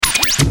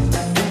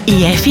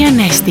Η Εφη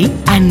Ανέστη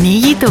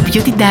ανοίγει το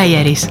Beauty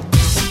Diaries.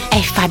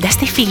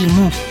 Φάνταστε φίλοι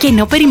μου, και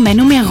ενώ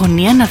περιμένω με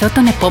αγωνία να δω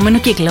τον επόμενο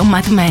κύκλο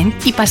Mad Men,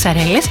 οι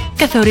πασαρέλες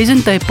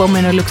καθορίζουν το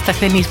επόμενο look στα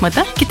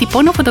χτενίσματα και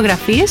τυπώνω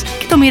φωτογραφίες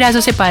και το μοιράζω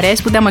σε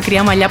παρέες που τα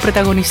μακριά μαλλιά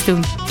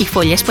πρωταγωνιστούν. Οι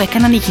φωλιές που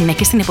έκαναν οι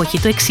γυναίκες στην εποχή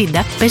του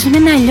 60 παίζουν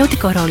ένα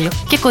αλλιώτικο ρόλο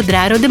και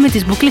κοντράρονται με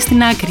τις μπούκλες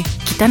στην άκρη.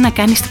 Κοίτα να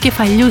κάνεις του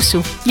κεφαλιού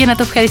σου για να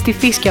το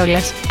ευχαριστηθείς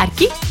κιόλας.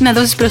 Αρκεί να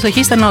δώσεις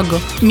προσοχή στον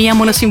όγκο. Μία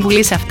μόνο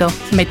συμβουλή σε αυτό.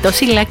 Με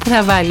τόση λάκ που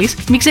θα βάλεις,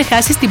 μην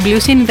ξεχάσεις την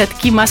πλούσια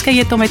ενυδατική μάσκα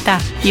για το μετά.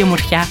 Η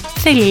ομορφιά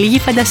θέλει λίγη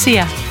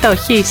φαντασία. Το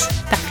έχεις,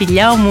 τα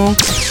φιλιά μου.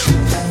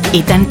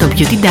 Ήταν το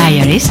Beauty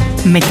Diaries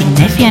με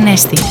την Εφη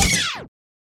Ανέστη.